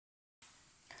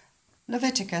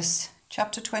Leviticus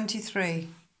chapter 23.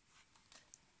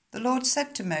 The Lord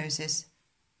said to Moses,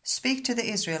 "Speak to the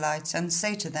Israelites and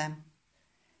say to them,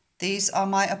 These are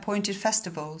my appointed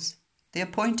festivals, the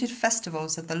appointed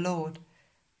festivals of the Lord,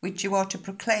 which you are to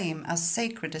proclaim as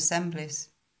sacred assemblies.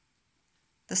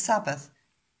 The Sabbath.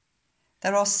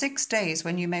 There are 6 days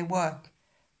when you may work,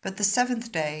 but the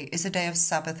 7th day is a day of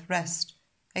Sabbath rest,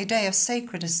 a day of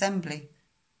sacred assembly.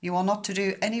 You are not to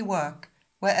do any work.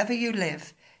 Wherever you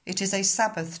live, it is a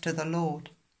Sabbath to the Lord.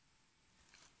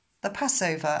 The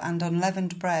Passover and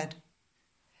unleavened bread.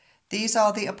 These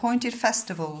are the appointed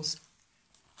festivals,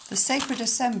 the sacred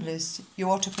assemblies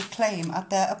you are to proclaim at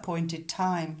their appointed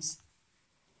times.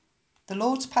 The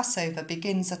Lord's Passover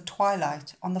begins at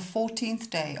twilight on the 14th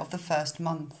day of the first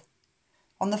month.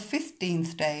 On the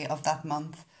 15th day of that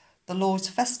month, the Lord's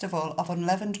festival of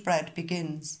unleavened bread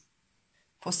begins.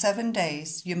 For 7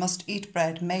 days you must eat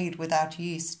bread made without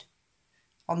yeast.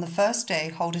 On the first day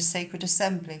hold a sacred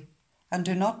assembly, and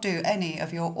do not do any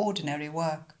of your ordinary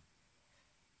work.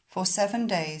 For 7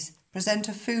 days present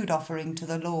a food offering to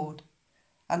the Lord,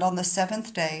 and on the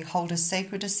 7th day hold a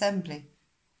sacred assembly,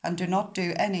 and do not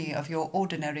do any of your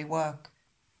ordinary work.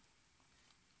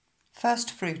 First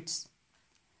fruits.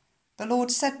 The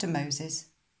Lord said to Moses,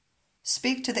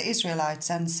 "Speak to the Israelites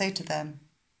and say to them,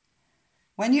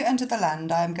 When you enter the land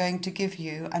I am going to give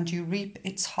you, and you reap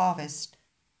its harvest,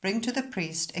 bring to the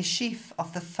priest a sheaf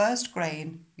of the first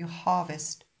grain you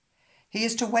harvest. He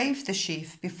is to wave the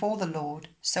sheaf before the Lord,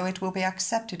 so it will be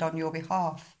accepted on your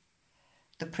behalf.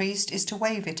 The priest is to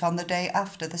wave it on the day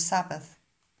after the Sabbath.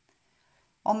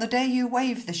 On the day you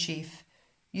wave the sheaf,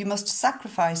 you must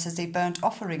sacrifice as a burnt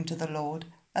offering to the Lord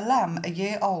a lamb a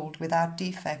year old without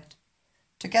defect,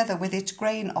 together with its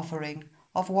grain offering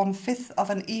of 1/5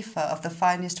 of an ephah of the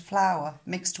finest flour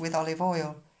mixed with olive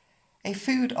oil, a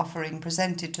food offering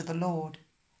presented to the Lord,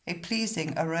 a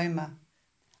pleasing aroma,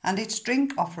 and its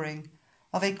drink offering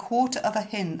of 1/4 of a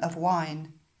hin of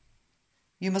wine.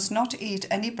 You must not eat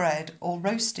any bread or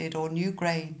roasted or new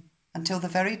grain until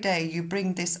the very day you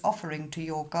bring this offering to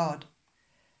your God.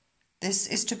 This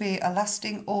is to be a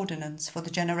lasting ordinance for the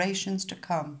generations to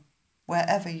come,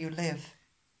 wherever you live."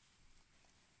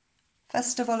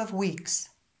 Festival of Weeks.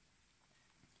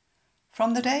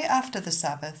 From the day after the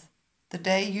Sabbath, the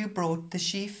day you brought the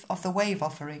sheaf of the wave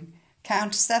offering,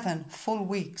 count 7 full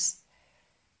weeks.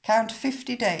 Count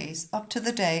 50 days up to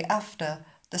the day after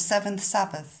the 7th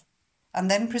Sabbath, and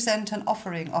then present an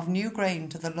offering of new grain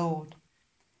to the Lord.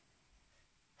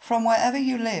 From wherever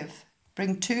you live,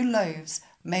 bring 2 loaves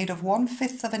made of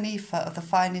 1/5 of an ephah of the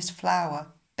finest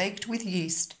flour, baked with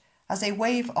yeast, as a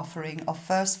wave offering of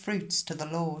first fruits to the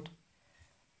Lord.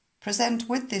 Present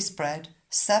with this bread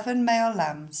 7 male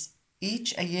lambs,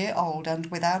 each a year old and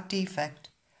without defect,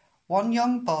 1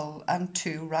 young bull and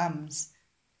 2 rams.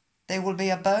 They will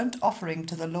be a burnt offering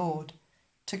to the Lord,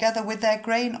 together with their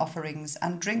grain offerings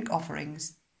and drink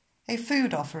offerings, a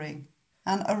food offering,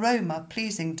 an aroma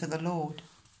pleasing to the Lord.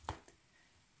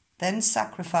 Then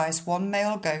sacrifice 1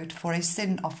 male goat for a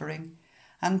sin offering,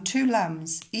 and 2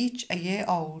 lambs, each a year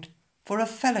old, for a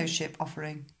fellowship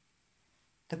offering.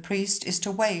 The priest is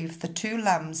to wave the 2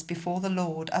 lambs before the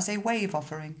Lord as a wave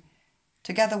offering,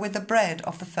 together with the bread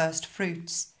of the first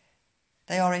fruits.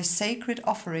 They are a sacred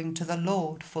offering to the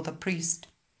Lord for the priest.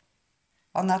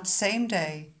 On that same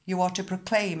day you are to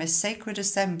proclaim a sacred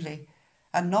assembly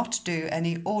and not do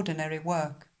any ordinary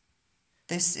work.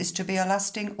 This is to be a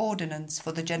lasting ordinance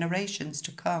for the generations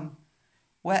to come,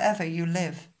 wherever you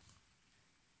live.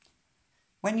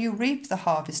 When you reap the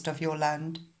harvest of your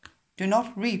land, do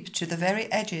not reap to the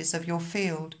very edges of your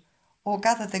field, or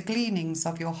gather the gleanings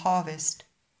of your harvest.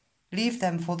 Leave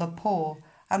them for the poor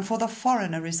and for the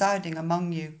foreigner residing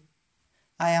among you.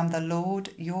 I am the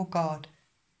Lord your God.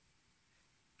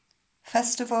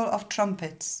 Festival of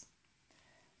Trumpets.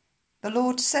 The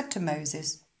Lord said to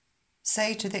Moses,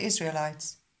 "Say to the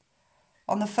Israelites,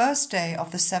 On the first day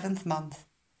of the 7th month,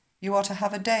 you are to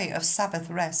have a day of Sabbath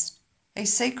rest, a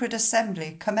sacred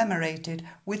assembly commemorated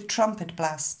with trumpet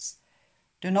blasts.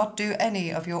 Do not do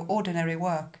any of your ordinary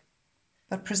work,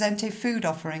 but present a food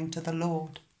offering to the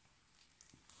Lord."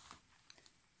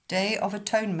 Day of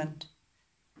Atonement.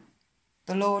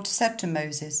 The Lord said to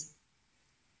Moses,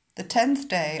 "The 10th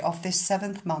day of this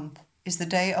 7th month is the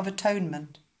Day of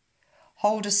Atonement.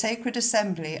 Hold a sacred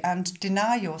assembly and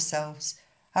deny yourselves,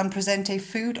 and present a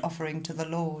food offering to the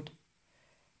Lord.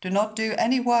 Do not do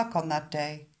any work on that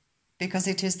day, because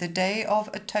it is the Day of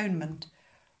Atonement,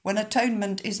 when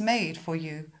atonement is made for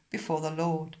you before the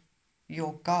Lord,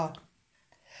 your God.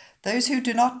 Those who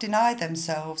do not deny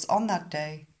themselves on that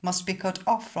day must be cut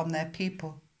off from their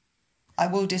people. I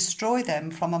will destroy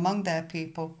them from among their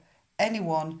people,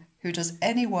 anyone who does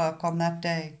any work on that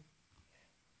day.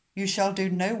 You shall do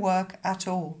no work at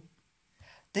all.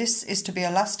 This is to be a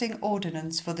lasting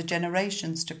ordinance for the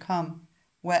generations to come,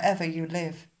 wherever you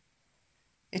live.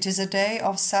 It is a day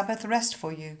of Sabbath rest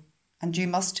for you, and you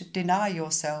must deny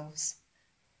yourselves.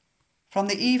 From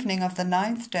the evening of the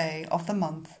 9th day of the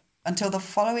month until the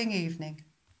following evening,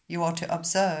 you are to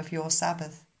observe your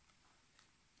Sabbath.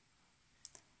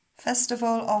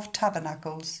 Festival of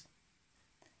Tabernacles.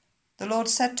 The Lord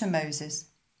said to Moses,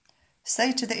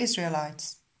 "Say to the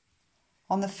Israelites,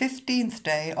 on the 15th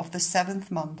day of the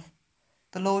 7th month,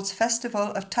 the Lord's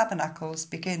festival of tabernacles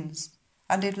begins,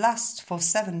 and it lasts for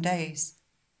 7 days.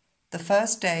 The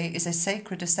first day is a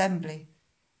sacred assembly.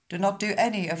 Do not do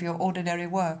any of your ordinary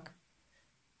work.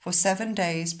 For 7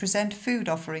 days present food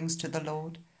offerings to the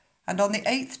Lord, and on the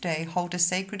 8th day hold a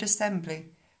sacred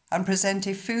assembly and present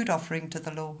a food offering to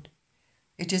the Lord.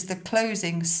 It is the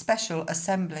closing special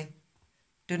assembly.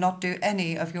 Do not do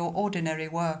any of your ordinary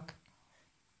work.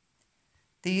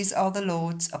 These are the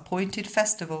Lord's appointed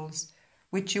festivals,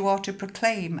 which you are to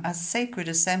proclaim as sacred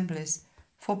assemblies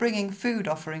for bringing food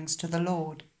offerings to the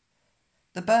Lord: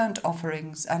 the burnt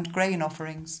offerings and grain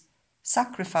offerings,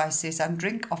 sacrifices and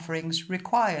drink offerings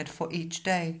required for each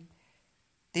day.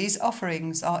 These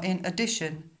offerings are in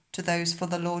addition to those for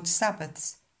the Lord's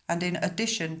Sabbaths, and in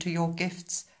addition to your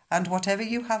gifts and whatever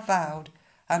you have vowed,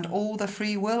 and all the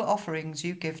free will offerings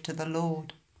you give to the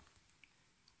Lord."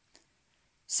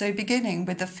 So beginning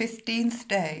with the 15th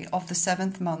day of the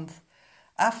 7th month,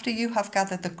 after you have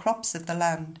gathered the crops of the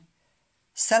land,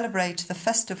 celebrate the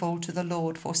festival to the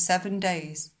Lord for 7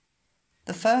 days.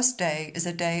 The first day is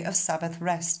a day of Sabbath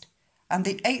rest, and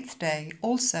the 8th day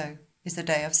also is a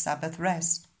day of Sabbath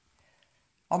rest.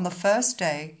 On the first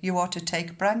day you are to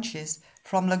take branches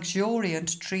from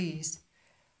luxuriant trees,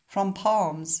 from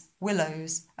palms,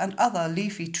 willows, and other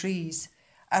leafy trees,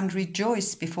 and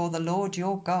rejoice before the Lord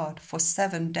your God for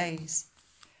 7 days.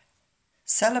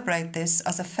 Celebrate this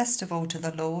as a festival to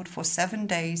the Lord for 7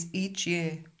 days each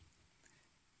year.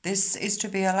 This is to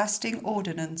be a lasting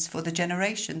ordinance for the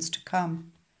generations to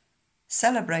come.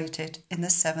 Celebrate it in the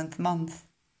 7th month.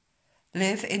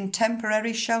 Live in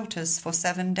temporary shelters for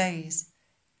 7 days.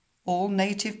 All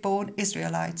native-born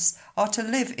Israelites are to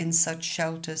live in such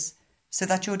shelters, so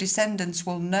that your descendants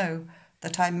will know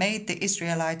that I made the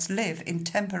Israelites live in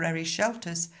temporary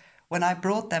shelters when I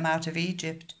brought them out of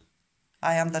Egypt.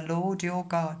 I am the Lord your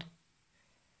God."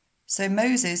 So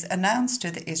Moses announced to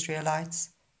the Israelites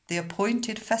the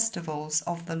appointed festivals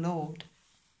of the Lord.